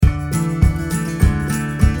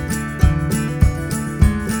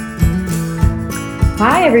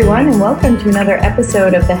Hi, everyone, and welcome to another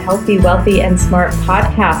episode of the Healthy, Wealthy, and Smart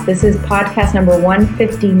podcast. This is podcast number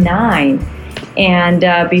 159.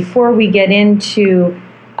 And before we get into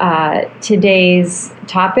today's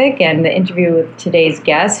topic and the interview with today's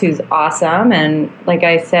guest, who's awesome, and like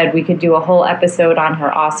I said, we could do a whole episode on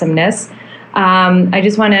her awesomeness, I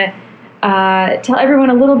just want to tell everyone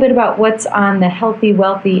a little bit about what's on the Healthy,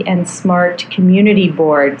 Wealthy, and Smart community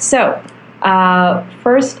board. So,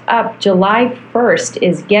 first up, July 1st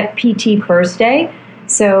is Get PT First Day.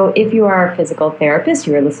 So if you are a physical therapist,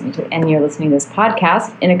 you're listening to this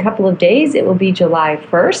podcast, in a couple of days, it will be July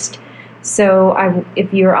 1st. So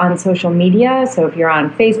if you're on social media, so if you're on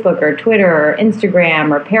Facebook or Twitter or Instagram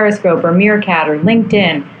or Periscope or Meerkat or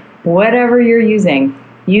LinkedIn, whatever you're using,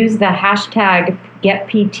 use the hashtag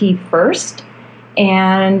GetPTFirst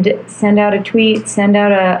and send out a tweet, send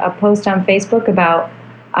out a post on Facebook about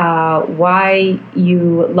why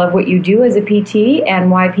you love what you do as a PT and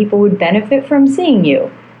why people would benefit from seeing you.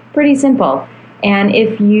 Pretty simple. And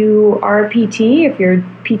if you are a PT, if you're a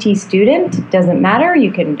PT student, doesn't matter.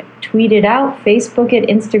 You can tweet it out, Facebook it,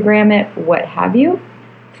 Instagram it, what have you.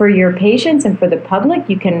 For your patients and for the public,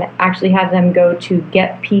 you can actually have them go to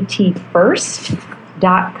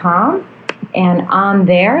getptfirst.com. And on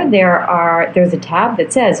there's a tab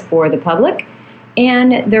that says for the public.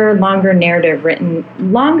 And there are longer narrative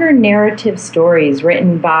stories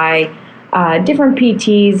written by different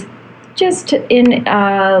PTs, just in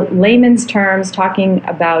layman's terms, talking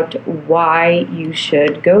about why you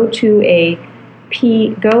should go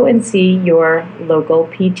and see your local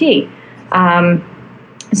PT.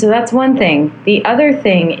 So that's one thing. The other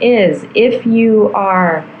thing is, if you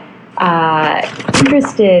are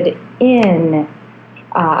interested in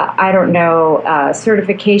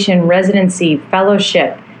certification, residency,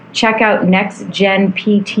 fellowship, check out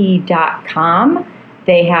nextgenpt.com.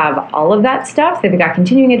 They have all of that stuff. They've got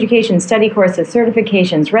continuing education, study courses,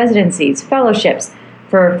 certifications, residencies, fellowships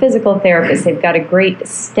for physical therapists. They've got a great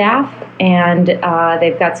staff, and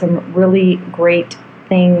they've got some really great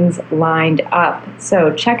things lined up.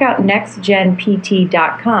 So check out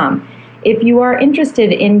nextgenpt.com. If you are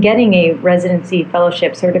interested in getting a residency,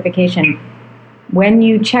 fellowship, certification, when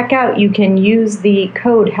you check out, you can use the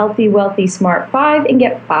code HealthyWealthySmart5 and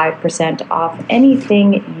get 5% off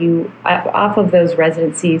anything off of those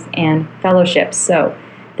residencies and fellowships. So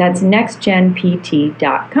that's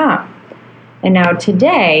nextgenpt.com. And now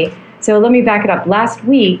today, so let me back it up. Last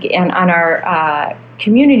week, and on our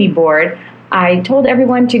community board, I told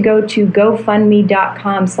everyone to go to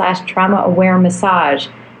gofundme.com/trauma-aware-massage,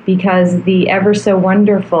 because the ever so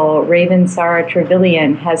wonderful Ravensara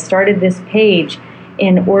Travilian has started this page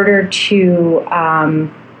in order to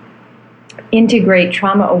integrate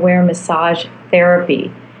trauma-aware massage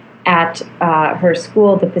therapy at her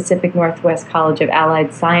school, the Pacific Northwest College of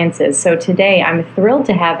Allied Sciences. So today I'm thrilled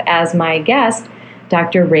to have as my guest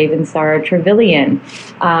Dr. Ravensara Travilian.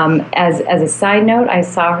 As a side note, I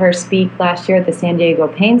saw her speak last year at the San Diego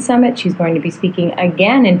Pain Summit. She's going to be speaking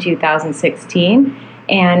again in 2016.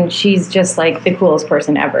 And she's just like the coolest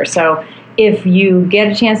person ever. So if you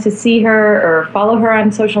get a chance to see her or follow her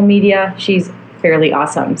on social media, she's fairly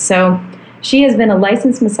awesome. So she has been a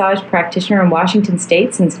licensed massage practitioner in Washington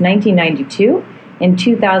State since 1992. In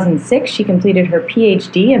 2006, she completed her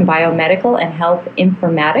PhD in biomedical and health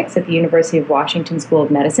informatics at the University of Washington School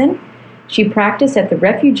of Medicine. She practiced at the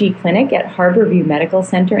refugee clinic at Harborview Medical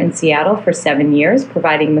Center in Seattle for 7 years,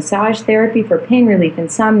 providing massage therapy for pain relief,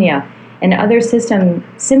 insomnia, and other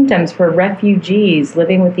symptoms for refugees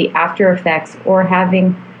living with the after effects or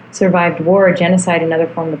having survived war, genocide, and other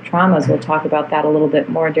forms of traumas. We'll talk about that a little bit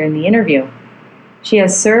more during the interview. She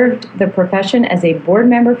has served the profession as a board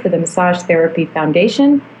member for the Massage Therapy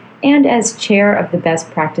Foundation and as chair of the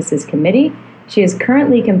Best Practices Committee. She is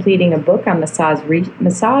currently completing a book on massage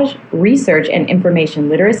research and information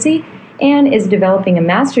literacy, and is developing a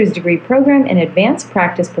master's degree program in advanced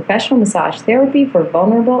practice professional massage therapy for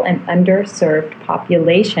vulnerable and underserved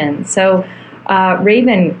populations. So,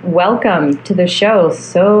 Raven, welcome to the show.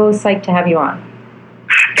 So psyched to have you on.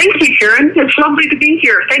 Thank you, Sharon. It's lovely to be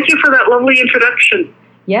here. Thank you for that lovely introduction.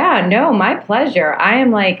 Yeah, no, my pleasure. I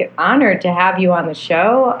am honored to have you on the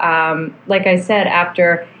show. Like I said,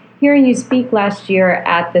 after hearing you speak last year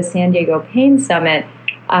at the San Diego Pain Summit,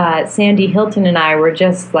 Sandy Hilton and I were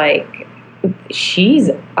just like, she's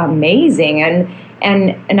amazing. And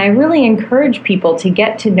I really encourage people to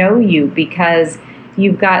get to know you, because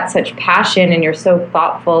you've got such passion and you're so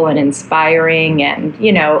thoughtful and inspiring, and,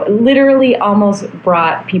 literally almost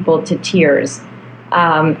brought people to tears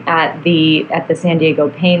at the San Diego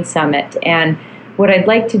Pain Summit. And what I'd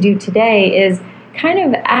like to do today is kind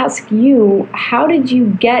of ask you, how did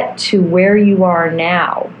you get to where you are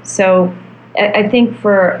now? So I think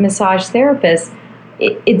for massage therapists,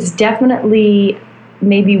 it's definitely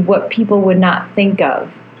maybe what people would not think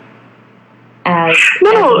of as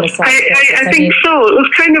no, a massage therapist. I think so. It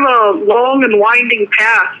was kind of a long and winding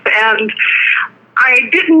path, and I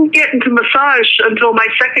didn't get into massage until my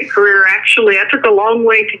second career, actually. I took a long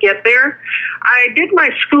way to get there. I did my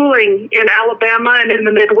schooling in Alabama and in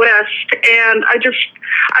the Midwest, and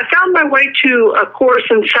I found my way to a course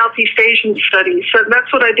in Southeast Asian Studies, and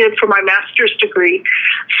that's what I did for my master's degree.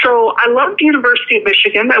 So I loved University of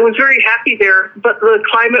Michigan. I was very happy there, but the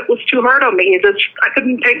climate was too hard on me. I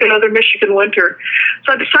couldn't take another Michigan winter.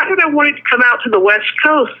 So I decided I wanted to come out to the West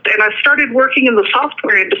Coast, and I started working in the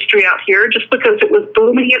software industry out here just because it was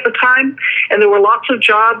booming at the time, and there were lots of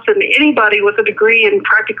jobs, and anybody with a degree in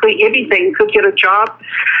practically anything could get a job.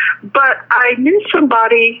 But I knew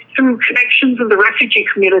somebody through connections in the refugee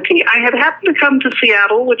community. I had happened to come to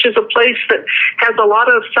Seattle, which is a place that has a lot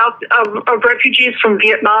of refugees from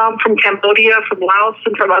Vietnam, from Cambodia, from Laos,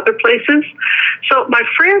 and from other places. So my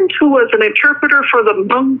friend, who was an interpreter for the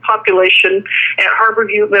Hmong population at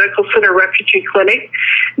Harborview Medical Center Refugee Clinic,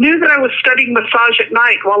 knew that I was studying massage at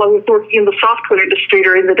night while I was working in the software industry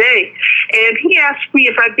during the day. And he asked me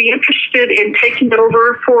if I'd be interested in taking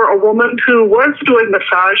over for a woman who was doing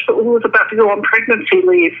massage, but who was about to go on pregnancy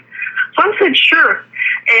leave. So I said, sure.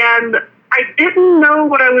 And I didn't know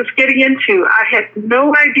what I was getting into. I had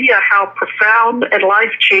no idea how profound and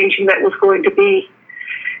life-changing that was going to be.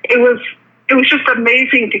 It was just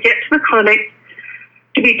amazing to get to the clinic,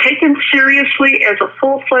 to be taken seriously as a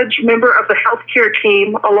full-fledged member of the healthcare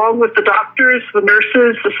team, along with the doctors, the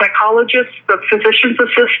nurses, the psychologists, the physician's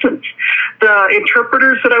assistants, the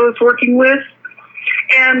interpreters that I was working with.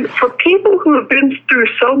 And for people who have been through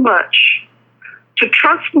so much, to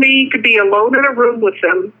trust me to be alone in a room with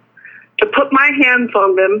them, to put my hands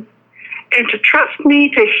on them, and to trust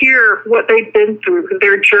me to hear what they've been through,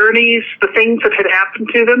 their journeys, the things that had happened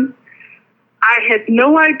to them, I had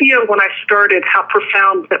no idea when I started how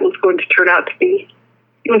profound that was going to turn out to be.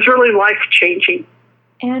 It was really life-changing.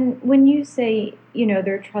 And when you say,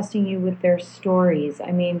 they're trusting you with their stories,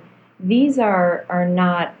 I mean, these are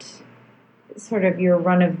not sort of your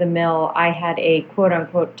run-of-the-mill, I had a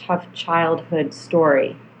quote-unquote tough childhood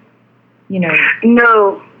story,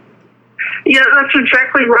 No. Yeah, that's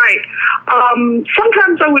exactly right.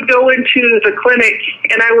 Sometimes I would go into the clinic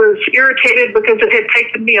and I was irritated because it had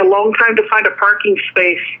taken me a long time to find a parking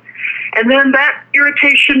space. And then that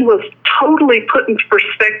irritation was totally put into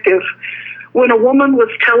perspective when a woman was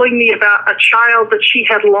telling me about a child that she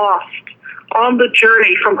had lost on the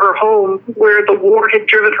journey from her home where the war had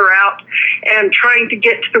driven her out and trying to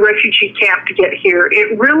get to the refugee camp to get here.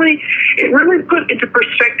 It really put into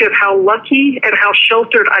perspective how lucky and how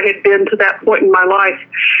sheltered I had been to that point in my life.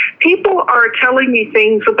 People are telling me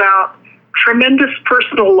things about tremendous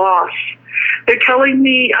personal loss. They're telling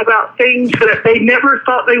me about things that they never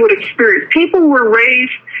thought they would experience. People were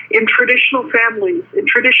raised in traditional families, in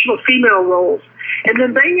traditional female roles, and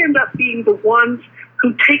then they end up being the ones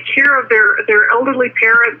who take care of their elderly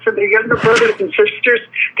parents and their younger brothers and sisters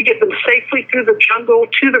to get them safely through the jungle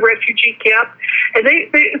to the refugee camp. And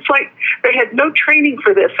it's like they had no training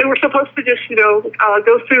for this. They were supposed to just,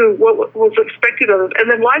 go through what was expected of them. And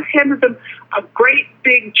then life handed them a great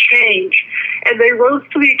big change. And they rose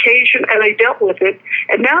to the occasion and they dealt with it.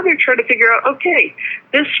 And now they're trying to figure out, okay,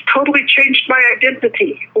 this totally changed my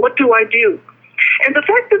identity. What do I do? And the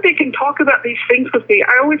fact that they can talk about these things with me,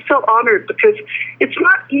 I always felt honored because it's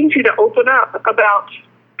not easy to open up about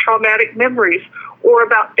traumatic memories or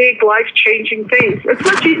about big life-changing things. It's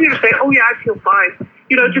much easier to say, oh, yeah, I feel fine.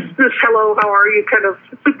 Just this hello, how are you kind of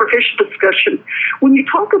superficial discussion. When you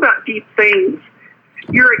talk about deep things,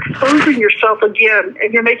 you're exposing yourself again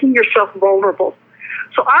and you're making yourself vulnerable.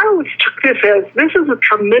 So I always took this as, this is a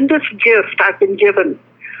tremendous gift I've been given.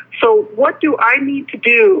 So what do I need to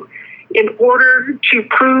do in order to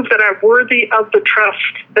prove that I'm worthy of the trust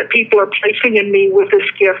that people are placing in me with this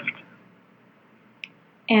gift?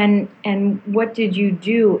 And what did you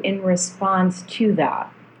do in response to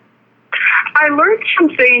that? I learned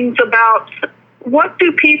some things about what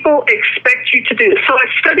do people expect you to do. So I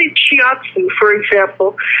studied shiatsu, for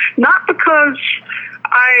example, not because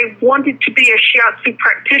I wanted to be a shiatsu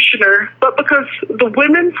practitioner, but because the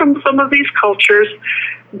women from some of these cultures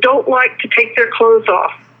don't like to take their clothes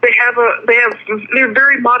off. They're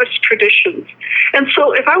very modest traditions. And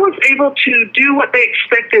so if I was able to do what they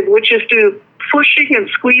expected, which is to pushing and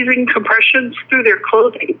squeezing compressions through their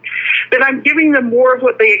clothing, then I'm giving them more of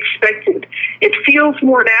what they expected. It feels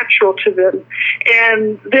more natural to them.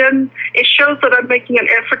 And then it shows that I'm making an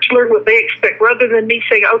effort to learn what they expect rather than me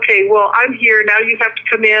saying, okay, well, I'm here. Now you have to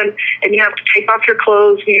come in and you have to take off your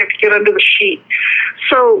clothes and you have to get under the sheet.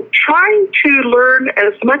 So trying to learn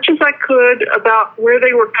as much as I could about where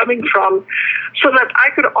they were coming from so that I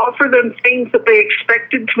could offer them things that they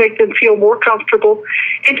expected to make them feel more comfortable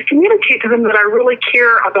and to communicate to them that I really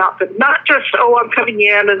care about them. Not just, oh, I'm coming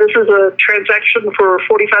in and this is a transaction for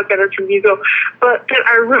 45 minutes and you go, but that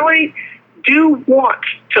I really do want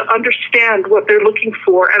to understand what they're looking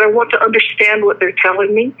for and I want to understand what they're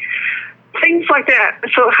telling me. Things like that.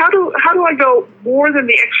 So how do I go more than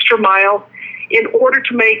the extra mile in order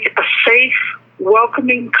to make a safe,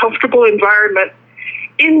 welcoming, comfortable environment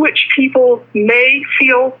in which people may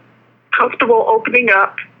feel comfortable opening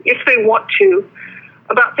up, if they want to,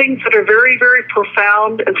 about things that are very, very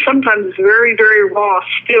profound and sometimes very, very raw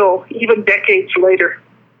still, even decades later.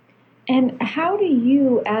 And how do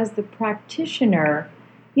you, as the practitioner,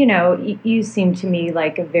 you seem to me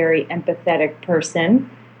like a very empathetic person.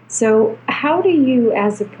 So how do you,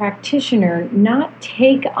 as a practitioner, not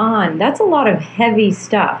take on, that's a lot of heavy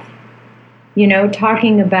stuff,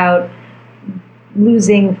 talking about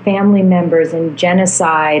losing family members and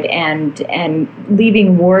genocide and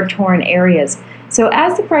leaving war-torn areas. So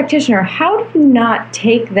as a practitioner, how do you not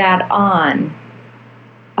take that on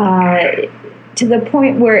to the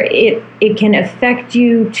point where it can affect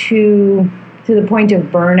you to the point of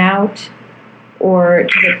burnout or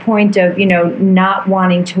to the point of, not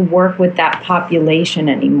wanting to work with that population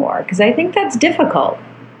anymore? Because I think that's difficult.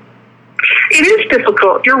 It is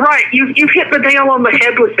difficult. You're right. You've hit the nail on the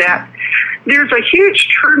head with that. There's a huge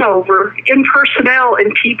turnover in personnel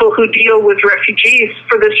and people who deal with refugees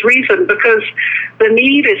for this reason, because the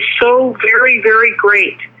need is so very, very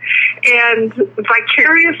great. And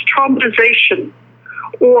vicarious traumatization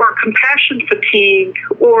or compassion fatigue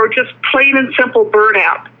or just plain and simple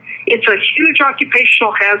burnout, it's a huge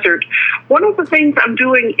occupational hazard. One of the things I'm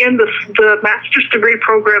doing in the master's degree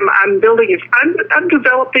program I'm building is I'm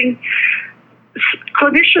developing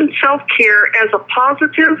clinician self-care as a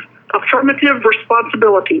positive, affirmative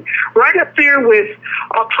responsibility, right up there with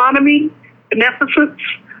autonomy, beneficence,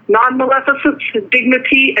 non-maleficence,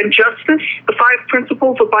 dignity, and justice, the 5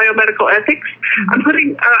 principles of biomedical ethics. I'm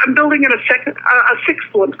building in a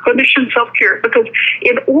sixth one, clinician self-care, because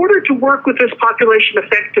in order to work with this population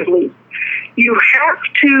effectively, you have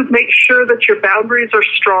to make sure that your boundaries are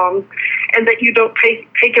strong and that you don't take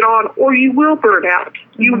it on, or you will burn out.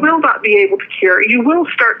 You will not be able to care. You will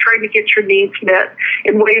start trying to get your needs met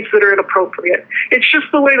in ways that are inappropriate. It's just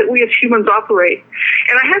the way that we as humans operate.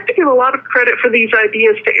 And I have to give a lot of credit for these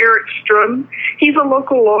ideas to Eric Strum. He's a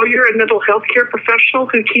local lawyer and mental health care professional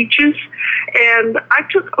who teaches. And I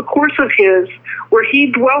took a course of his where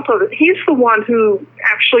he dwelt on it. He's the one who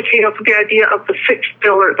actually came up with the idea of the 6th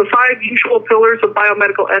pillar, the 5 usual pillars of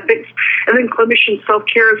biomedical ethics, and then clinician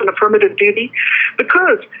self-care as an affirmative duty,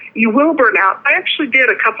 because you will burn out. I actually did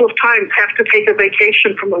a couple of times have to take a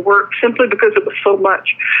vacation from the work simply because it was so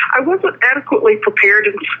much. I wasn't adequately prepared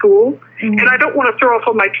in school, and I don't want to throw off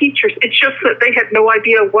on my teachers. It's just that they had no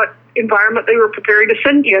idea what environment they were preparing to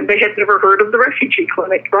send you in. They had never heard of the refugee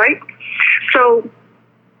clinic, right? So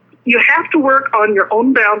you have to work on your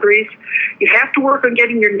own boundaries. You have to work on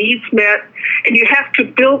getting your needs met, and you have to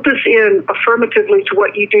build this in affirmatively to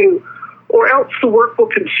what you do, or else the work will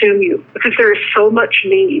consume you, because there is so much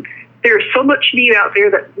need. There is so much need out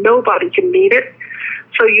there that nobody can meet it.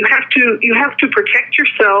 So you have to protect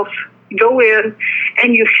yourself, go in,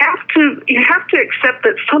 and you have to accept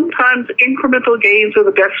that sometimes incremental gains are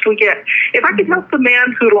the best we get. If I can help the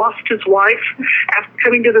man who lost his wife after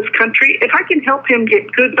coming to this country, if I can help him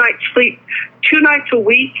get good night's sleep 2 nights a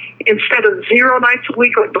week instead of 0 nights a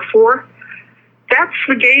week like before, that's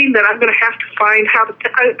the gain that I'm going to have to find how to.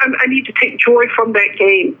 I need to take joy from that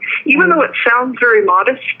gain, even though it sounds very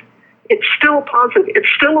modest. It's still a positive. It's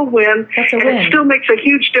still a win. That's a win. It still makes a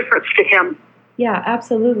huge difference to him. Yeah,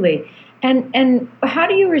 absolutely. And how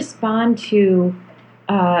do you respond to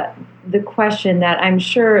the question that I'm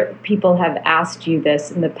sure people have asked you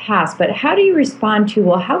this in the past, but how do you respond to,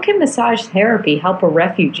 well, how can massage therapy help a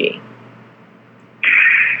refugee?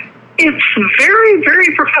 It's very,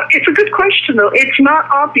 very profound. It's a good question, though. It's not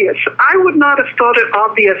obvious. I would not have thought it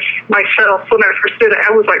obvious myself when I first did it.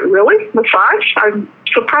 I was like, really? Massage? I'm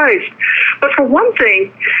surprised. But for one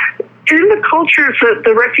thing, in the cultures that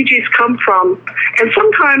the refugees come from, and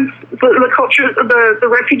sometimes the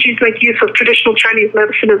refugees make use of traditional Chinese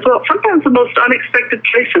medicine as well, sometimes the most unexpected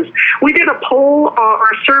places. We did a poll or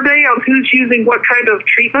a survey on who's using what kind of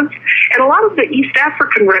treatments, and a lot of the East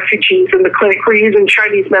African refugees in the clinic were using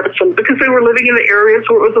Chinese medicine because they were living in the areas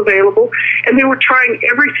where it was available, and they were trying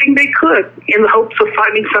everything they could in the hopes of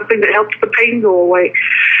finding something that helps the pain go away.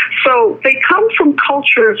 So they come from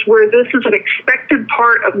cultures where this is an expected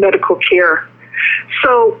part of medical care.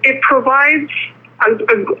 So it provides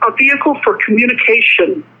a vehicle for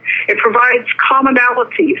communication. It provides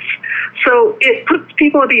commonalities. So it puts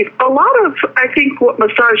people at ease. A lot of, I think, what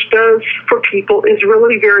massage does for people is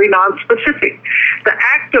really very nonspecific. The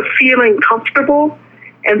act of feeling comfortable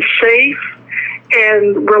and safe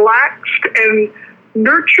and relaxed and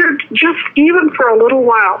nurtured just even for a little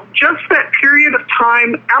while, just that period of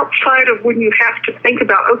time outside of when you have to think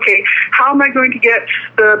about, okay, how am I going to get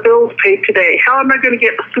the bills paid today? How am I going to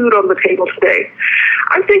get the food on the table today?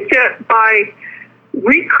 I think that by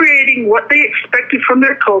recreating what they expected from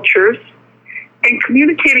their cultures and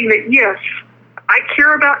communicating that, yes, I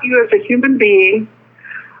care about you as a human being.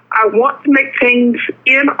 I want to make things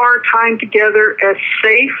in our time together as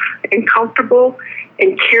safe and comfortable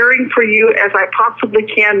and caring for you as I possibly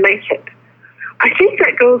can make it. I think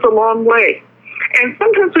that goes a long way. And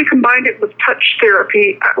sometimes we combine it with touch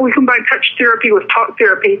therapy. We combine touch therapy with talk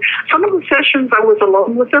therapy. Some of the sessions I was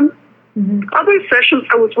alone with them. Mm-hmm. Other sessions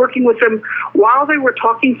I was working with them while they were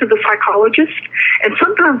talking to the psychologist, and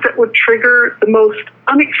sometimes that would trigger the most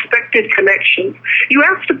unexpected connections. You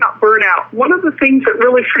asked about burnout. One of the things that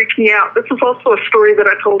really freaked me out, this is also a story that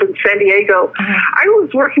I told in San Diego. I was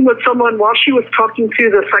working with someone while she was talking to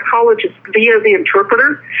the psychologist via the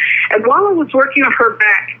interpreter, and while I was working on her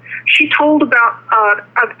back, she told about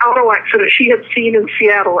an auto accident she had seen in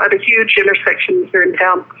Seattle at a huge intersection here in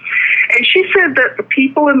town. And she said that the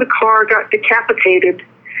people in the car got decapitated,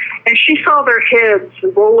 and she saw their heads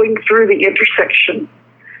rolling through the intersection.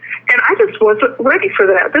 And I just wasn't ready for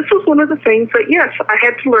that. This was one of the things that, yes, I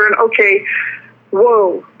had to learn, okay,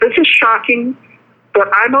 whoa, this is shocking, but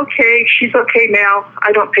I'm okay. She's okay now.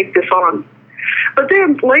 I don't take this on. But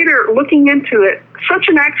then later, looking into it, such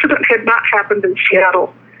an accident had not happened in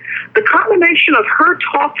Seattle. The combination of her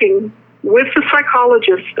talking with the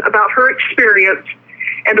psychologist about her experience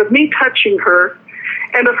and of me touching her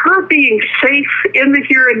and of her being safe in the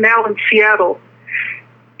here and now in Seattle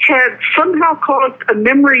had somehow caused a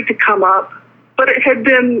memory to come up, but it had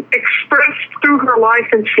been expressed through her life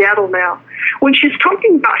in Seattle now. When she's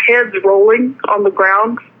talking about heads rolling on the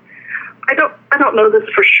ground, I don't know this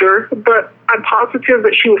for sure, but I'm positive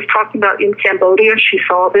that she was talking about in Cambodia. She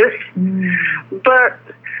saw this. But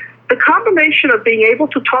the combination of being able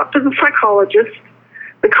to talk to the psychologist,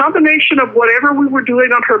 the combination of whatever we were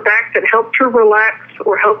doing on her back that helped her relax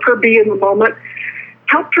or helped her be in the moment,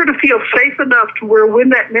 helped her to feel safe enough to where when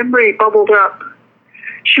that memory bubbled up,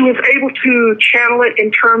 she was able to channel it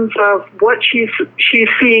in terms of what she's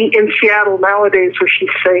seeing in Seattle nowadays where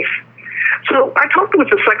she's safe. So I talked with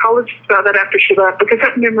the psychologist about that after she left because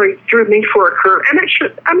that memory threw me for a curve. And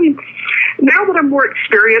now that I'm more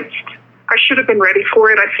experienced, I should have been ready for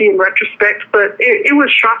it, I see in retrospect, but it was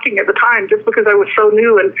shocking at the time just because I was so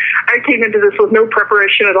new and I came into this with no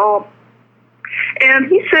preparation at all. And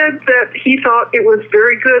he said that he thought it was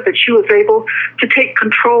very good that she was able to take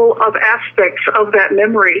control of aspects of that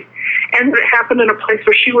memory and that it happened in a place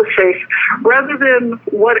where she was safe rather than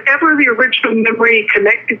whatever the original memory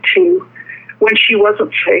connected to when she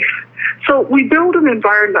wasn't safe. So we build an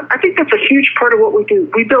environment. I think that's a huge part of what we do.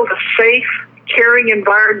 We build a safe, caring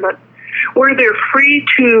environment where they're free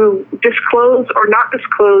to disclose or not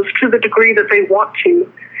disclose to the degree that they want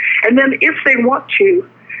to. And then if they want to,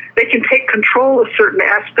 they can take control of certain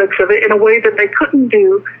aspects of it in a way that they couldn't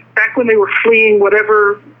do back when they were fleeing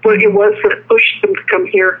whatever it was that pushed them to come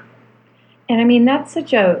here. And I mean, that's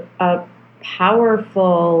such a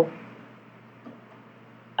powerful,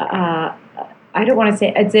 I don't want to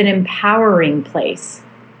say, it's an empowering place,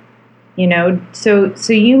 you know? So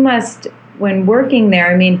you must, when working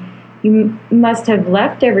there, I mean, you must have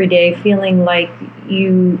left every day feeling like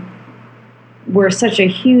you were such a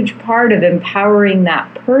huge part of empowering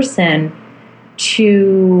that person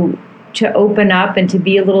to open up and to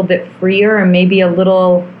be a little bit freer and maybe a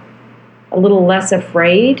little less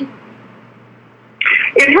afraid.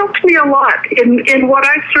 It helped me a lot in what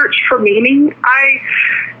I search for meaning.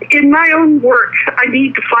 In my own work, I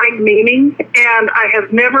need to find meaning, and I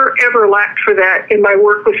have never, ever lacked for that in my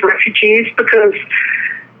work with refugees because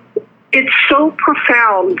it's so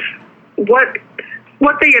profound what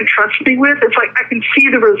they entrust me with. It's like I can see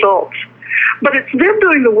the results. But it's them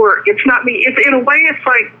doing the work. It's not me. It's, in a way, it's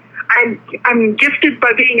like I'm gifted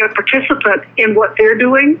by being a participant in what they're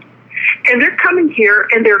doing. And they're coming here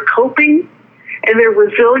and they're coping and they're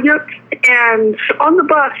resilient. And on the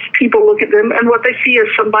bus, people look at them and what they see is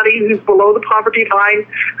somebody who's below the poverty line,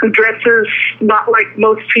 who dresses not like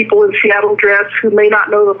most people in Seattle dress, who may not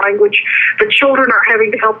know the language. The children are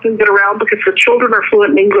having to help them get around because the children are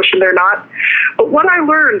fluent in English and they're not. But what I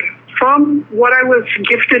learned from what I was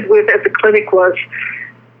gifted with at the clinic was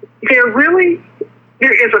there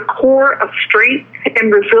is a core of strength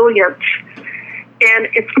and resilience. And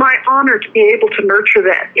it's my honor to be able to nurture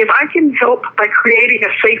that. If I can help by creating a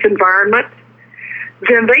safe environment,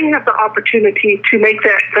 then they have the opportunity to make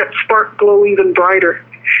that spark glow even brighter.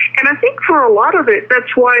 And I think for a lot of it,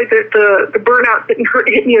 that's why the burnout didn't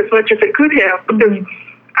hit me as much as it could have, because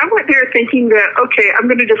I went there thinking that, okay, I'm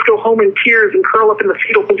going to just go home in tears and curl up in the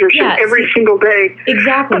fetal position every single day.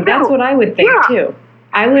 Exactly. But that's what I would think, too.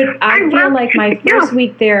 I feel like my first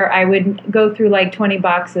week there, I would go through like 20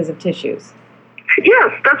 boxes of tissues.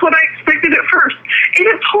 Yes, that's what I expected at first. And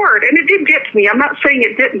it's hard, and it did get to me. I'm not saying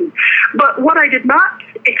it didn't. But what I did not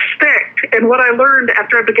expect, and what I learned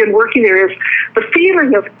after I began working there, is the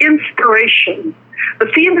feeling of inspiration,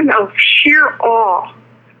 the feeling of sheer awe.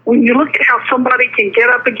 When you look at how somebody can get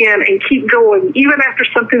up again and keep going, even after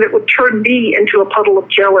something that would turn me into a puddle of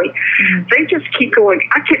jelly, they just keep going.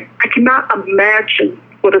 I cannot imagine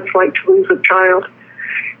what it's like to lose a child.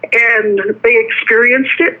 And they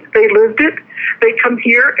experienced it, they lived it, they come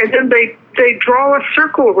here, and then they draw a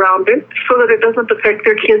circle around it so that it doesn't affect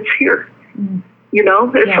their kids here. You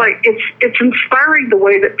know, it's like it's inspiring the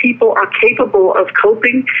way that people are capable of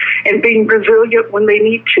coping and being resilient when they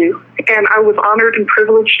need to. And I was honored and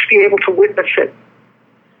privileged to be able to witness it.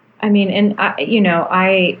 I mean, and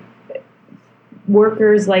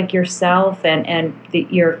workers like yourself and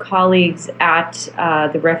your colleagues at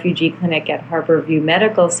the refugee clinic at Harborview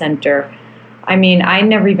Medical Center, I mean, I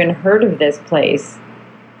never even heard of this place.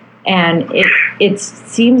 And it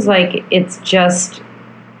seems like it's just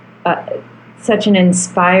such an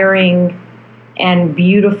inspiring and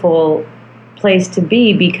beautiful place to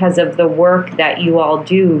be because of the work that you all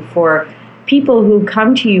do for people who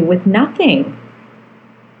come to you with nothing.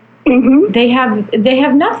 They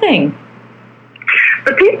have nothing.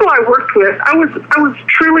 The people I worked with, I was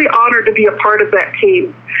truly honored to be a part of that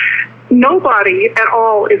team. Nobody at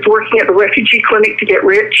all is working at the refugee clinic to get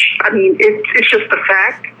rich. I mean, it's just a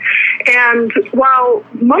fact. And while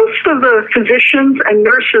most of the physicians and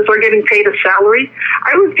nurses are getting paid a salary,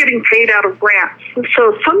 I was getting paid out of grants.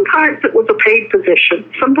 So sometimes it was a paid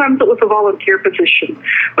position. Sometimes it was a volunteer position.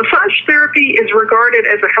 Massage therapy is regarded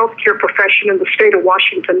as a healthcare profession in the state of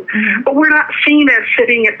Washington, but we're not seen as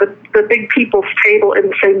sitting at the big people's table in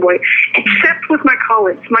the same way, except with my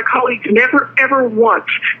colleagues. My colleagues never, ever once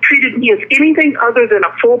treated me as anything other than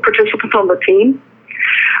a full participant on the team.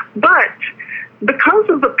 But because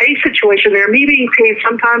of the pay situation there, me being paid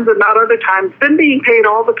sometimes and not other times, them being paid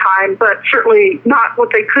all the time, but certainly not what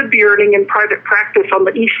they could be earning in private practice on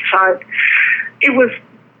the east side, it was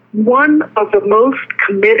one of the most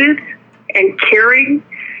committed and caring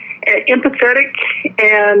and empathetic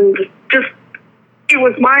and just,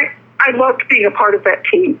 I loved being a part of that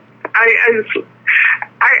team.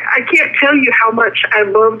 I can't tell you how much I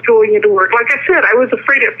loved going into work. Like I said, I was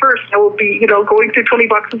afraid at first I would be, going through 20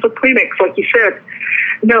 boxes of Kleenex, like you said.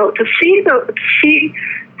 No, to see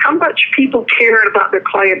how much people cared about their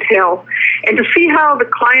clientele and to see how the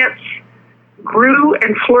clients grew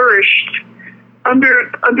and flourished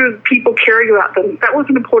under people caring about them, that was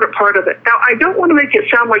an important part of it. Now, I don't want to make it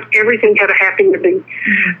sound like everything had a happy ending.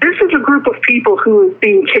 This is a group of people who is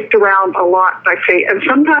being kicked around a lot by fate, and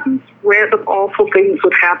sometimes random awful things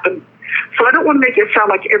would happen. So I don't want to make it sound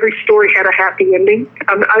like every story had a happy ending.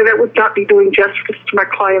 That would not be doing justice to my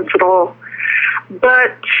clients at all.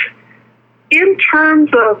 But in terms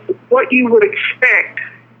of what you would expect,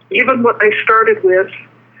 given what they started with,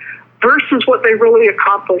 versus what they really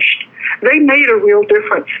accomplished, they made a real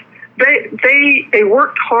difference. They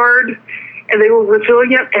worked hard, and they were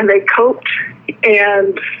resilient, and they coped,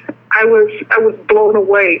 and I was blown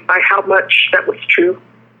away by how much that was true.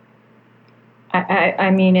 I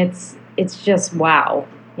mean, it's just wow.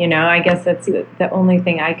 I guess that's the only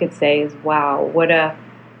thing I could say is wow. What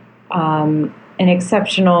an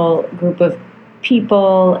exceptional group of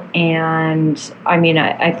people, and I mean,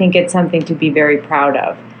 I think it's something to be very proud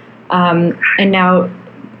of. And now,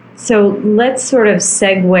 so let's sort of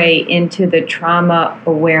segue into the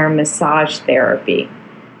trauma-aware massage therapy.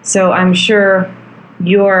 So I'm sure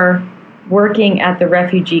you're working at the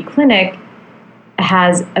refugee clinic.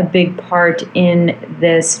 has a big part in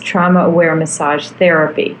this trauma-aware massage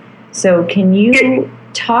therapy. So can you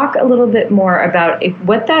talk a little bit more about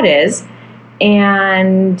what that is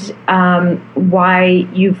and why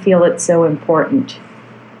you feel it's so important?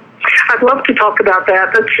 I'd love to talk about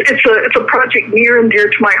that. It's a project near and dear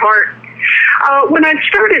to my heart. When I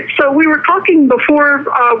started, so we were talking before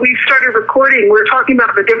we started recording, we were talking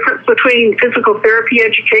about the difference between physical therapy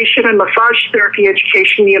education and massage therapy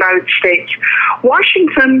education in the United States.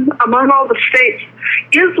 Washington, among all the states,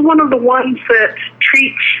 is one of the ones that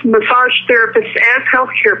treats massage therapists as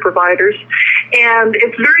healthcare providers. And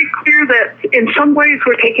it's very clear that in some ways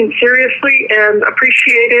we're taken seriously and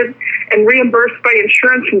appreciated and reimbursed by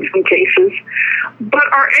insurance in some cases. But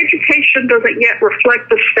our education doesn't yet reflect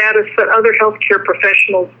the status that other healthcare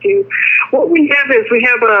professionals do. What we have is we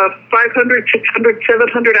have a 500, 600,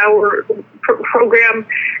 700-hour program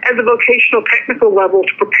at the vocational technical level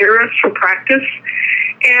to prepare us for practice.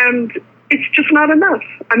 And it's just not enough.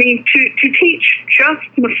 I mean, to teach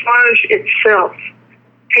just massage itself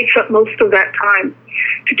takes up most of that time.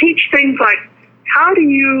 To teach things like, how do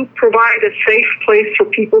you provide a safe place for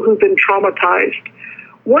people who've been traumatized?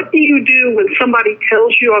 What do you do when somebody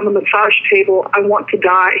tells you on the massage table, I want to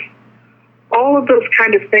die? All of those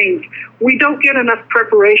kind of things. We don't get enough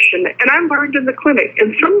preparation. And I learned in the clinic.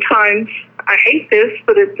 And sometimes, I hate this,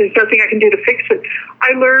 but there's nothing I can do to fix it.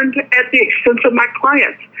 I learned at the expense of my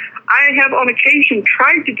clients. I have on occasion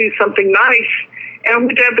tried to do something nice, and I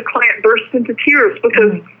would have the client burst into tears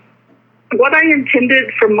because what I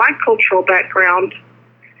intended from my cultural background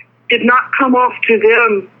did not come off to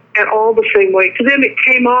them at all the same way. To them, it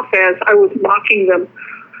came off as I was mocking them.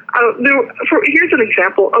 Here's an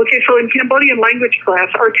example. Okay, so in Cambodian language class,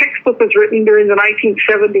 our textbook was written during the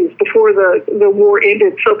 1970s, before the war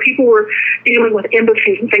ended. So people were dealing with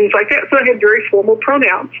embassies and things like that. So I had very formal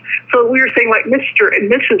pronouns. So we were saying like Mr.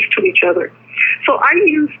 and Mrs. to each other. So I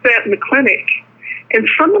used that in the clinic. And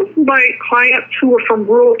some of my clients who were from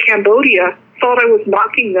rural Cambodia thought I was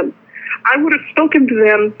mocking them. I would have spoken to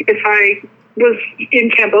them if I was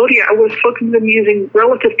in Cambodia. I would have spoken to them using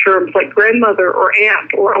relative terms like grandmother or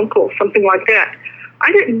aunt or uncle, something like that.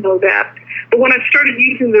 I didn't know that. But when I started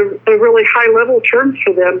using the really high-level terms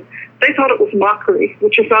for them, they thought it was mockery,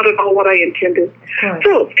 which is not at all what I intended.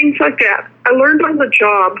 So things like that. I learned on the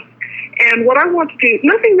job. And what I want to do,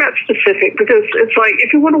 nothing that specific, because it's like,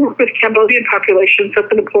 if you want to work with Cambodian populations,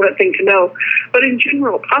 that's an important thing to know. But in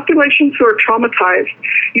general, populations who are traumatized,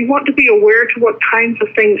 you want to be aware to what kinds of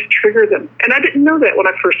things trigger them. And I didn't know that when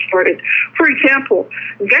I first started. For example,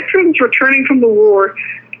 veterans returning from the war,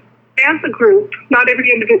 as a group, not every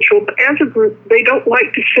individual, but as a group, they don't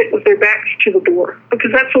like to sit with their backs to the door because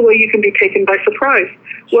that's the way you can be taken by surprise.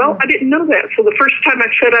 Well, I didn't know that. So the first time I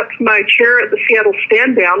set up my chair at the Seattle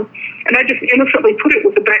stand down, and I just innocently put it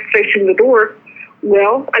with the back facing the door,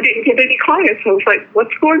 well, I didn't get any clients. I was like,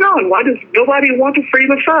 what's going on? Why does nobody want a free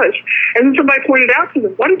massage? And then somebody pointed out to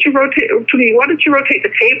them, why don't you rotate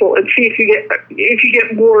the table and see if you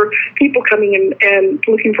get more people coming in and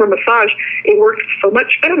looking for a massage? It works so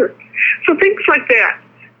much better. So things like that.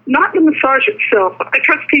 Not the massage itself. I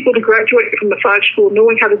trust people to graduate from massage school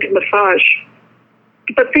knowing how to do massage.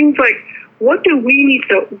 But things like, what do we need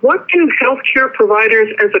to know? What do healthcare providers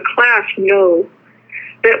as a class know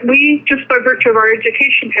that we, just by virtue of our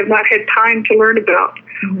education, have not had time to learn about?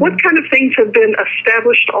 Mm-hmm. What kind of things have been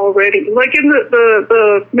established already? Like in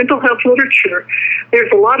the mental health literature,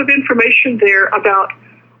 there's a lot of information there about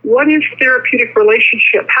what is therapeutic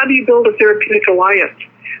relationship? How do you build a therapeutic alliance?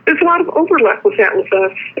 There's a lot of overlap with that with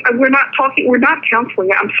us. We're not counseling.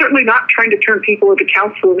 I'm certainly not trying to turn people into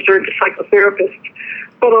counselors or into psychotherapists.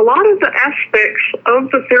 But a lot of the aspects of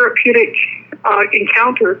the therapeutic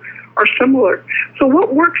encounter are similar. So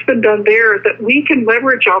what work's been done there that we can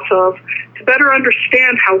leverage off of to better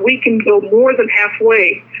understand how we can go more than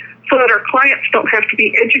halfway so that our clients don't have to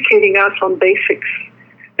be educating us on basics,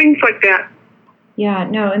 things like that. Yeah,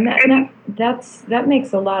 no, and that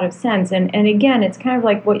makes a lot of sense. And again, it's kind of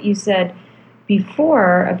like what you said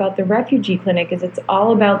before about the refugee clinic, is it's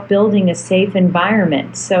all about building a safe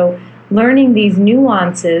environment. So learning these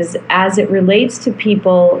nuances as it relates to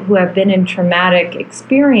people who have been in traumatic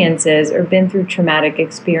experiences or been through traumatic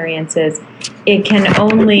experiences, it can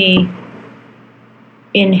only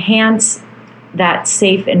enhance that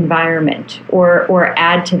safe environment or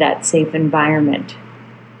add to that safe environment.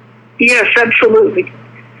 Yes, absolutely.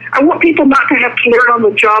 I want people not to have to learn on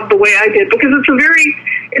the job the way I did, because it's a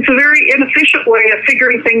very inefficient way of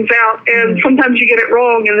figuring things out, and sometimes you get it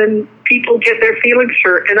wrong, and then people get their feelings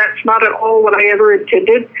hurt, and that's not at all what I ever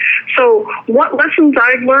intended. So what lessons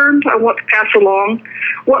I've learned, I want to pass along.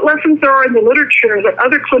 What lessons there are in the literature that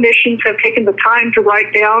other clinicians have taken the time to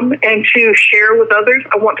write down and to share with others,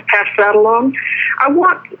 I want to pass that along. I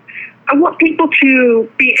want people to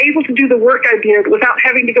be able to do the work I did without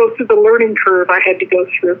having to go through the learning curve I had to go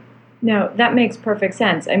through. No, that makes perfect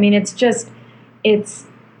sense. I mean, it's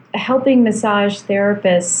helping massage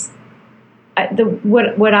therapists.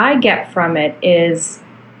 What I get from it is,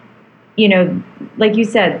 like you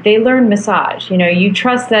said, they learn massage. You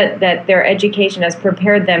trust that their education has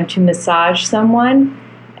prepared them to massage someone,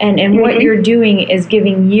 and what you're doing is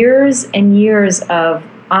giving years and years of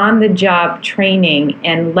on-the-job training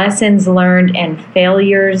and lessons learned and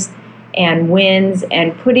failures and wins,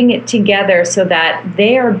 and putting it together so that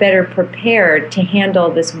they are better prepared to handle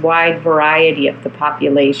this wide variety of the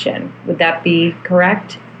population. Would that be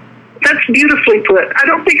correct? That's beautifully put. I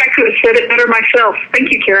don't think I could have said it better myself.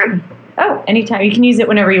 Thank you, Karen. Oh, anytime. You can use it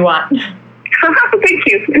whenever you want. Thank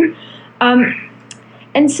you.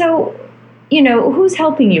 And so, who's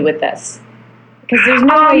helping you with this? Because there's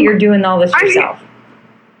no way you're doing all this yourself.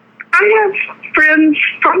 I have friends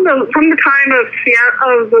from the time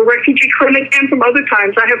of the refugee clinic, and from other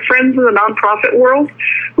times. I have friends in the nonprofit world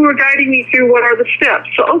who are guiding me through what are the steps.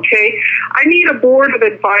 So, okay, I need a board of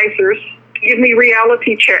advisors to give me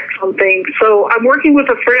reality checks on things. So I'm working with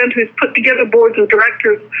a friend who's put together boards of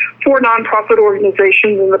directors for nonprofit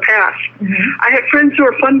organizations in the past. I have friends who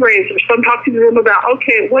are fundraisers, so I'm talking to them about,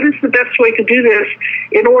 okay, what is the best way to do this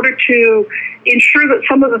in order to ensure that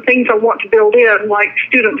some of the things I want to build in, like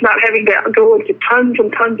students not having to go into tons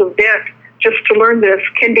and tons of debt just to learn this,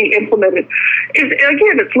 can be implemented.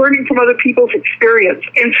 Again, it's learning from other people's experience.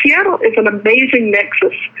 And Seattle is an amazing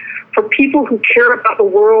nexus for people who care about the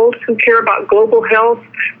world, who care about global health,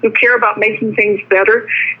 who care about making things better.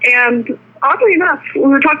 And oddly enough, we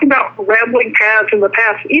were talking about rambling paths in the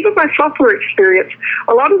past. Even my software experience,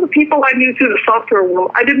 a lot of the people I knew through the software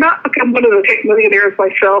world, I did not become one of the tech millionaires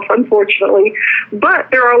myself, unfortunately, but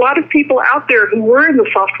there are a lot of people out there who were in the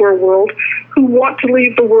software world who want to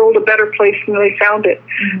leave the world a better place than they found it.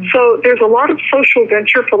 So there's a lot of social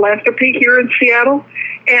venture philanthropy here in Seattle,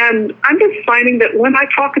 and I'm just finding that when I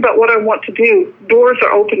talk about what I want to do, doors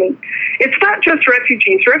are opening. It's not just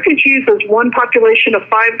refugees. Refugees is one population of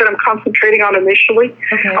 5 that I'm concentrating on initially.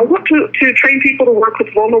 I want to train people to work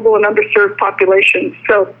with vulnerable and underserved populations.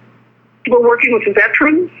 So we're working with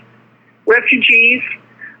veterans, refugees,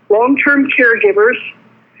 long-term caregivers,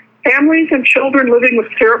 families and children living with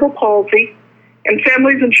cerebral palsy, and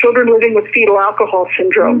families and children living with fetal alcohol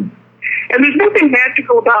syndrome. And there's nothing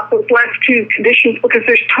magical about those last 2 conditions, because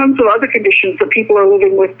there's tons of other conditions that people are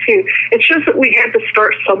living with too. It's just that we had to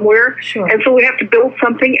start somewhere, and so we have to build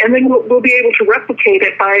something, and then we'll be able to replicate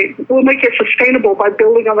it we'll make it sustainable by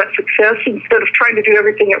building on that success instead of trying to do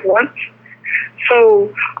everything at once.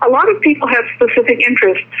 So a lot of people have specific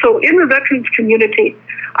interests. So in the veterans community,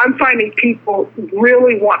 I'm finding people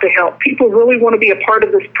really want to help. People really want to be a part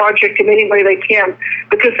of this project in any way they can,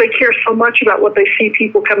 because they care so much about what they see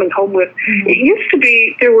people coming home with. It used to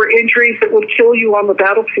be there were injuries that would kill you on the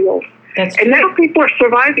battlefield. And now people are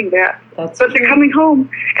surviving that. But they're coming home,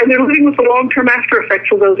 and they're living with the long-term after effects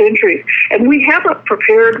of those injuries. And we haven't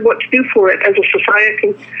prepared what to do for it as a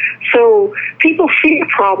society. So people see a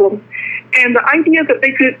problem, and the idea that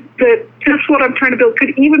just what I'm trying to build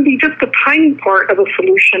could even be just a tiny part of a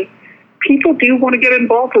solution, people do want to get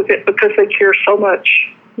involved with it because they care so much.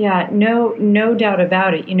 Yeah, no doubt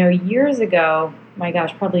about it. Years ago, my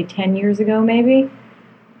gosh, probably 10 years ago, maybe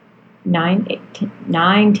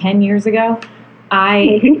 10 years ago,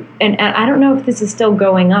 and I don't know if this is still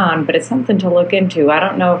going on, but it's something to look into. I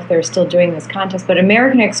don't know if they're still doing this contest, but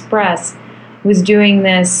American Express was doing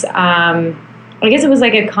this, I guess it was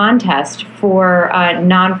like a contest for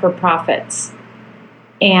non-for-profits.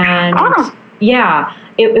 And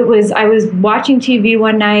it was, I was watching TV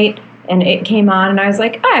one night, and it came on, and I was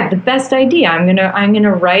like, I have the best idea. I'm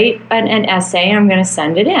gonna write an essay, and I'm gonna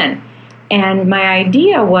send it in. And my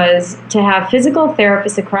idea was to have physical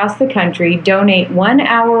therapists across the country donate 1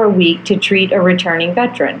 hour a week to treat a returning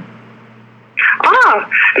veteran.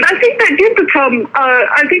 And I think that did become,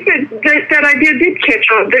 I think that idea did catch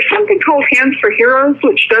on. There's something called Hands for Heroes,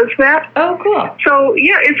 which does that. Oh, cool. So,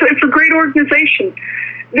 yeah, it's a great organization.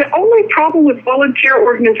 The only problem with volunteer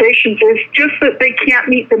organizations is just that they can't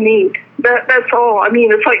meet the need. That's all. I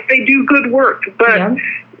mean, it's like they do good work, but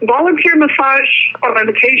volunteer massage on an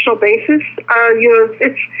occasional basis,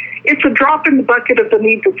 it's a drop in the bucket of the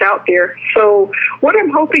need that's out there. So what I'm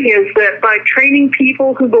hoping is that by training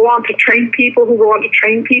people who go on to train people who go on to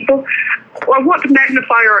train people, I want to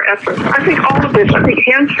magnify our efforts. I think all of this, I think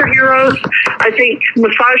Hands for Heroes, I think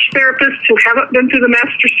massage therapists who haven't been through the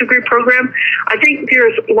master's degree program, I think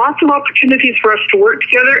there's lots of opportunities for us to work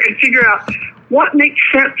together and figure out what makes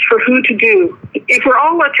sense for who to do. If we're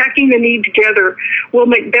all attacking the need together, we'll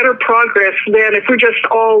make better progress than if we're just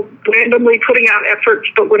all randomly putting out efforts,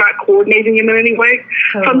 but we're not coordinating them in any way.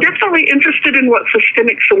 So I'm definitely interested in what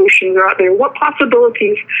systemic solutions are out there. What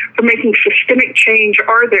possibilities for making systemic change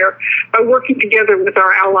are there by working together with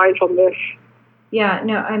our allies on this? Yeah,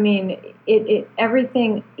 no, I mean,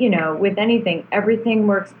 everything, with anything, everything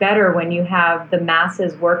works better when you have the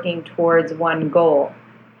masses working towards one goal.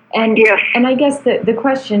 And yes. And I guess the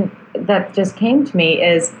question that just came to me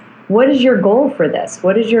is, what is your goal for this?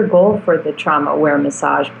 What is your goal for the trauma-aware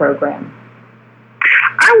massage program?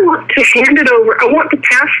 I want to hand it over. I want to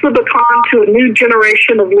pass the baton to a new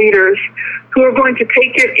generation of leaders who are going to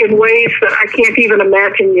take it in ways that I can't even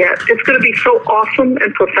imagine yet. It's going to be so awesome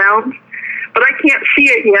and profound, but I can't see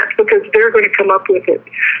it yet because they're going to come up with it.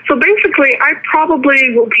 So basically, I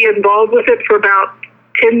probably will be involved with it for about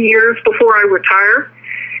 10 years before I retire.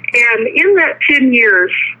 And in that 10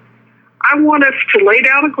 years, I want us to lay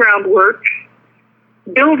down a groundwork,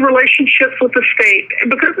 build relationships with the state.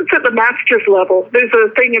 And because it's at the master's level, there's a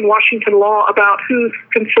thing in Washington law about who's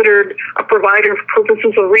considered a provider for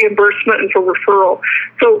purposes of reimbursement and for referral.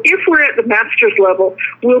 So if we're at the master's level,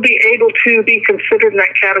 we'll be able to be considered in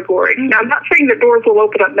that category. Now, I'm not saying that doors will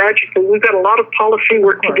open up magically. We've got a lot of policy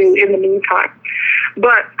work to do in the meantime.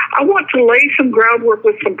 But I want to lay some groundwork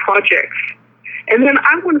with some projects. And then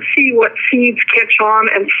I want to see what seeds catch on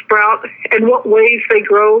and sprout and what ways they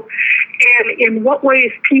grow and in what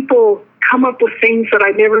ways people come up with things that I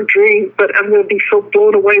never dreamed, but I'm going to be so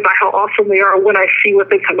blown away by how awesome they are when I see what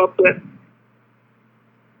they come up with.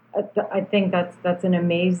 I think that's an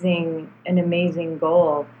amazing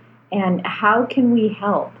goal. And how can we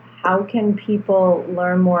help? How can people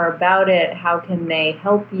learn more about it? How can they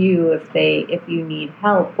help you if you need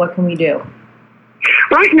help? What can we do?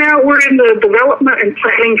 Right now, we're in the development and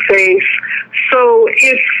planning phase. So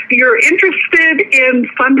if you're interested in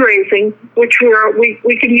fundraising, which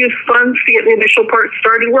we can use funds to get the initial part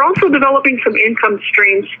started. We're also developing some income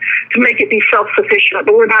streams to make it be self-sufficient,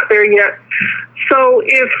 but we're not there yet. So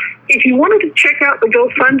if you wanted to check out the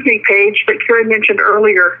GoFundMe page that Carrie mentioned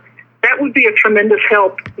earlier, that would be a tremendous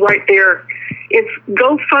help right there. It's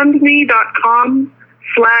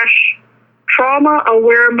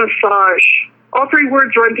GoFundMe.com/trauma-aware-massage. All three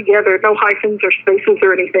words run together, no hyphens or spaces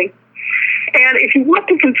or anything. And if you want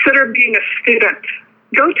to consider being a student,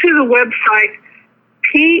 go to the website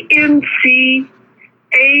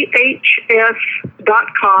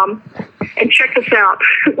pncahs.com and check us out.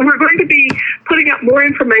 We're going to be putting out more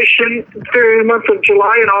information through the months of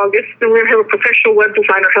July and August, and we're going to have a professional web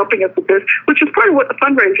designer helping us with this, which is part of what the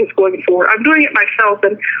fundraiser is going for. I'm doing it myself,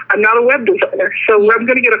 and I'm not a web designer, so I'm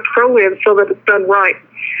going to get a pro in so that it's done right.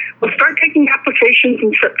 We'll start taking applications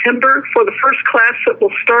in September for the first class that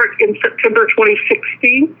will start in September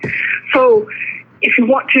 2016. So if you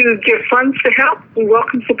want to give funds to help, we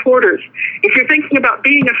welcome supporters. If you're thinking about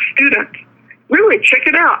being a student, really check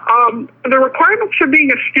it out. The requirements for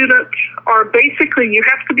being a student are basically you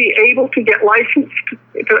have to be able to get licensed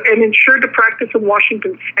and insured to practice in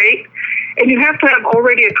Washington State, and you have to have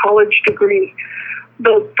already a college degree.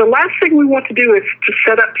 The last thing we want to do is to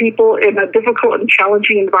set up people in a difficult and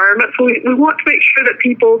challenging environment. So we want to make sure that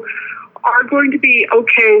people are going to be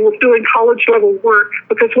okay with doing college-level work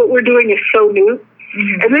because what we're doing is so new.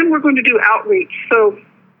 Mm-hmm. And then we're going to do outreach. So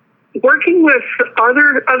working with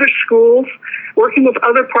other schools, working with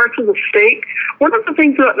other parts of the state. One of the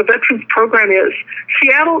things about the Veterans Program is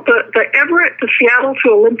Seattle, the Everett to Seattle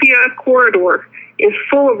to Olympia corridor is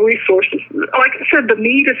full of resources. Like I said, the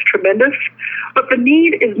need is tremendous, but the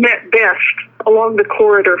need is met best along the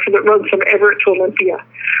corridor that runs from Everett to Olympia.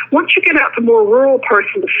 Once you get out to more rural parts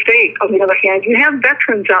of the state, on the other hand, you have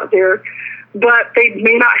veterans out there, but they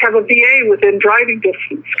may not have a VA within driving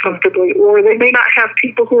distance comfortably, or they may not have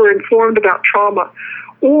people who are informed about trauma,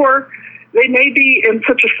 or they may be in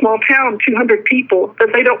such a small town, 200 people,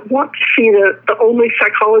 that they don't want to see the only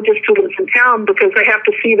psychologist who lives in town because they have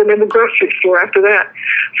to see them in the grocery store after that.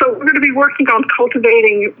 So we're going to be working on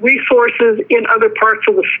cultivating resources in other parts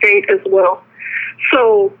of the state as well.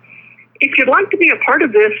 So if you'd like to be a part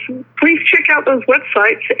of this, please check out those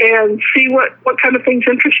websites and see what kind of things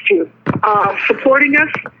interest you. Supporting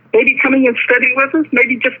us, maybe coming and studying with us,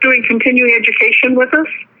 maybe just doing continuing education with us.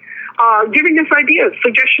 giving us ideas,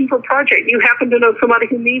 suggestions for project. You happen to know somebody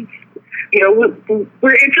who needs,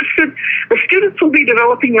 we're interested. The students will be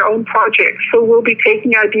developing their own projects, so we'll be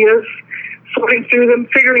taking ideas, sorting through them,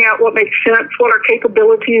 figuring out what makes sense, what our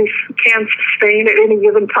capabilities can sustain at any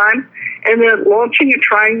given time, and then launching and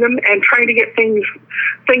trying them and trying to get things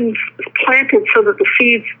planted so that the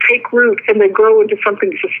seeds take root and they grow into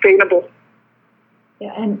something sustainable.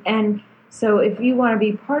 Yeah, and so if you want to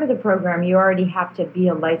be part of the program, you already have to be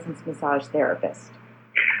a licensed massage therapist.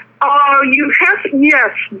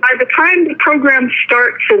 Yes. By the time the program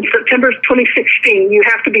starts in September 2016, you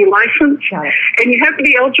have to be licensed, and you have to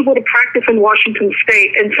be eligible to practice in Washington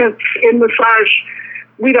State. And since in massage,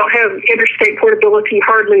 we don't have interstate portability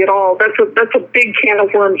hardly at all, that's a big can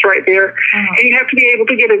of worms right there. Uh-huh. And you have to be able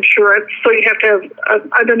to get insurance, so you have to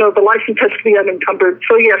have, the license has to be unencumbered.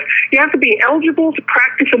 So yes, you have to be eligible to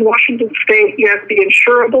practice in Washington State, you have to be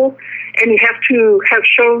insurable, and you have to have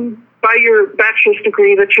shown by your bachelor's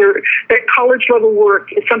degree that college level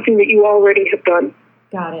work is something that you already have done.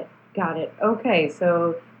 Got it. Okay,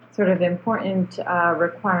 so sort of important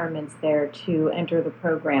requirements there to enter the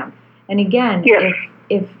program. And again, yes.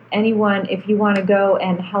 if you want to go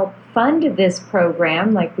and help fund this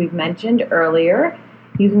program, like we've mentioned earlier,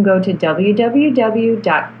 you can go to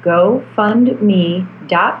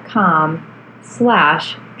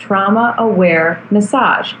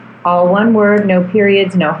www.gofundme.com/trauma-aware-massage. All one word, no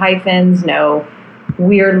periods, no hyphens, no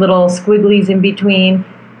weird little squigglies in between.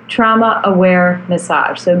 Trauma-aware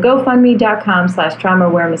massage. So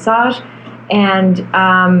gofundme.com/trauma-aware-massage. And,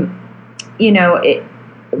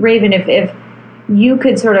 Raven, if you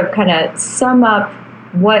could sort of kind of sum up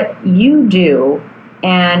what you do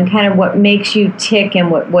and kind of what makes you tick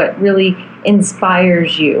and what really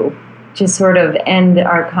inspires you to sort of end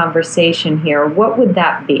our conversation here, what would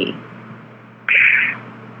that be?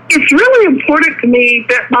 It's really important to me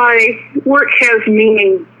that my work has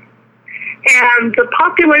meaning. And the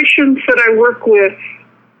populations that I work with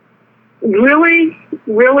really,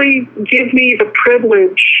 really give me the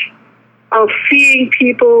privilege of seeing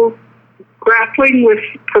people grappling with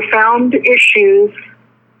profound issues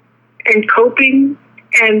and coping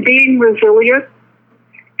and being resilient.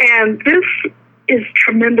 And this is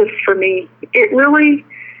tremendous for me. It's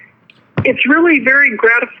really very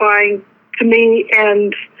gratifying to me,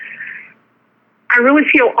 and I really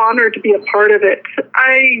feel honored to be a part of it.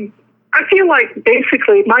 I feel like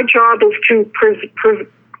basically my job is to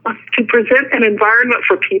present an environment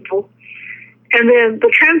for people, and then the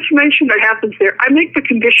transformation that happens there, I make the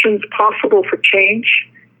conditions possible for change.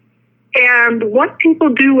 And what people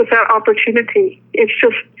do with that opportunity, it's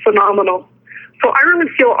just phenomenal. So I really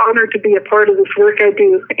feel honored to be a part of this work I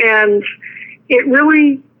do. And it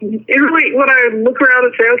really, when I look around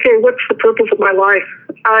and say, okay, what's the purpose of my life?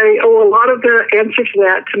 I owe a lot of the answer to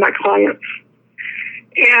that to my clients.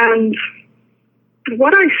 And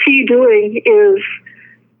what I see doing is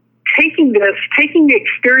taking the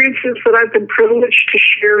experiences that I've been privileged to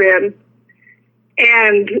share in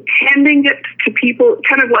and handing it to people,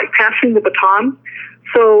 kind of like passing the baton.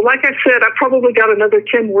 So like I said, I probably got another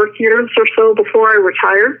 10 work years or so before I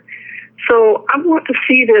retire. So I want to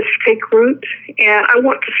see this take root, and I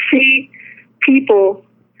want to see people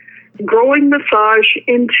growing massage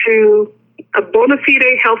into a bona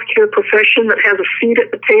fide healthcare profession that has a seat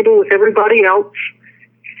at the table with everybody else.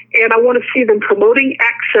 And I want to see them promoting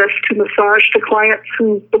access to massage to clients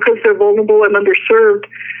who, because they're vulnerable and underserved,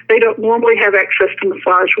 they don't normally have access to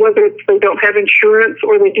massage, whether it's they don't have insurance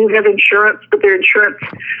or they do have insurance, but their insurance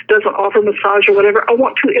doesn't offer massage or whatever. I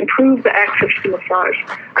want to improve the access to massage.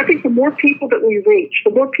 I think the more people that we reach,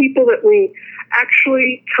 the more people that we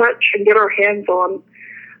actually touch and get our hands on,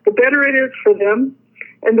 the better it is for them,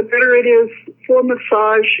 and the better it is for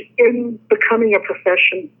massage in becoming a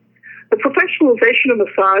profession. The professionalization of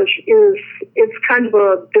massage it's kind of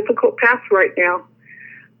a difficult path right now.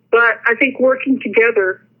 But I think working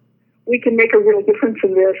together, we can make a real difference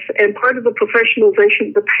in this. And part of the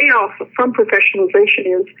professionalization, the payoff from professionalization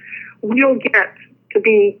is we'll get to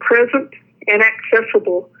be present and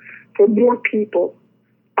accessible for more people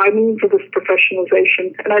by means of this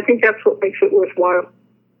professionalization. And I think that's what makes it worthwhile.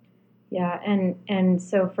 Yeah, and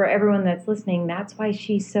so for everyone that's listening, that's why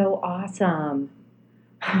she's so awesome.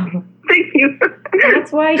 Thank you.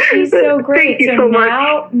 That's why she's so great. Thank you so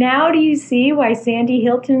much. Now do you see why Sandy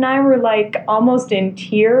Hilton and I were like almost in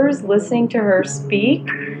tears listening to her speak?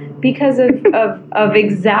 Because of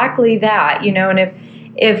exactly that, and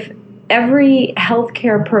if every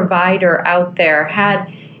healthcare provider out there had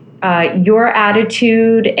your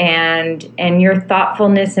attitude and your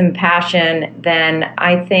thoughtfulness and passion, then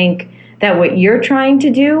I think that what you're trying to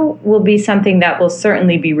do will be something that will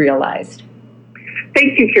certainly be realized.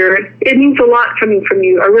 Thank you, Karen. It means a lot coming from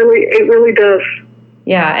you. It really does.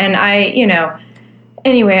 Yeah, and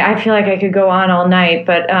anyway, I feel like I could go on all night,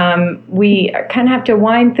 but we kind of have to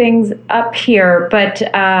wind things up here. But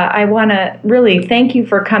I want to really thank you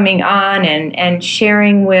for coming on and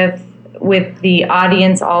sharing with the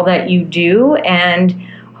audience all that you do. And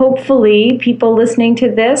hopefully people listening to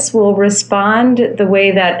this will respond the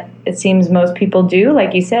way that it seems most people do.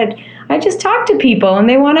 Like you said, I just talk to people and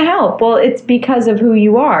they want to help. Well, it's because of who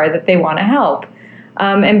you are that they want to help.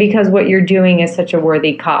 And because what you're doing is such a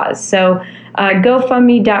worthy cause. So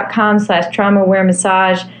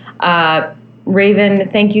GoFundMe.com/TraumaAwareMassage. Raven,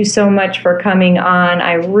 thank you so much for coming on.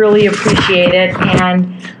 I really appreciate it.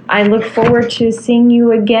 And I look forward to seeing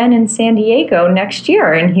you again in San Diego next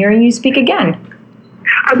year and hearing you speak again.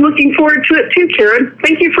 I'm looking forward to it too, Karen.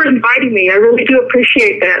 Thank you for inviting me. I really do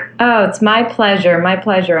appreciate that. Oh, it's my pleasure, my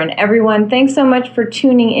pleasure. And everyone, thanks so much for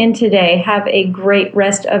tuning in today. Have a great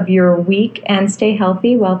rest of your week and stay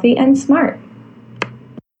healthy, wealthy, and smart.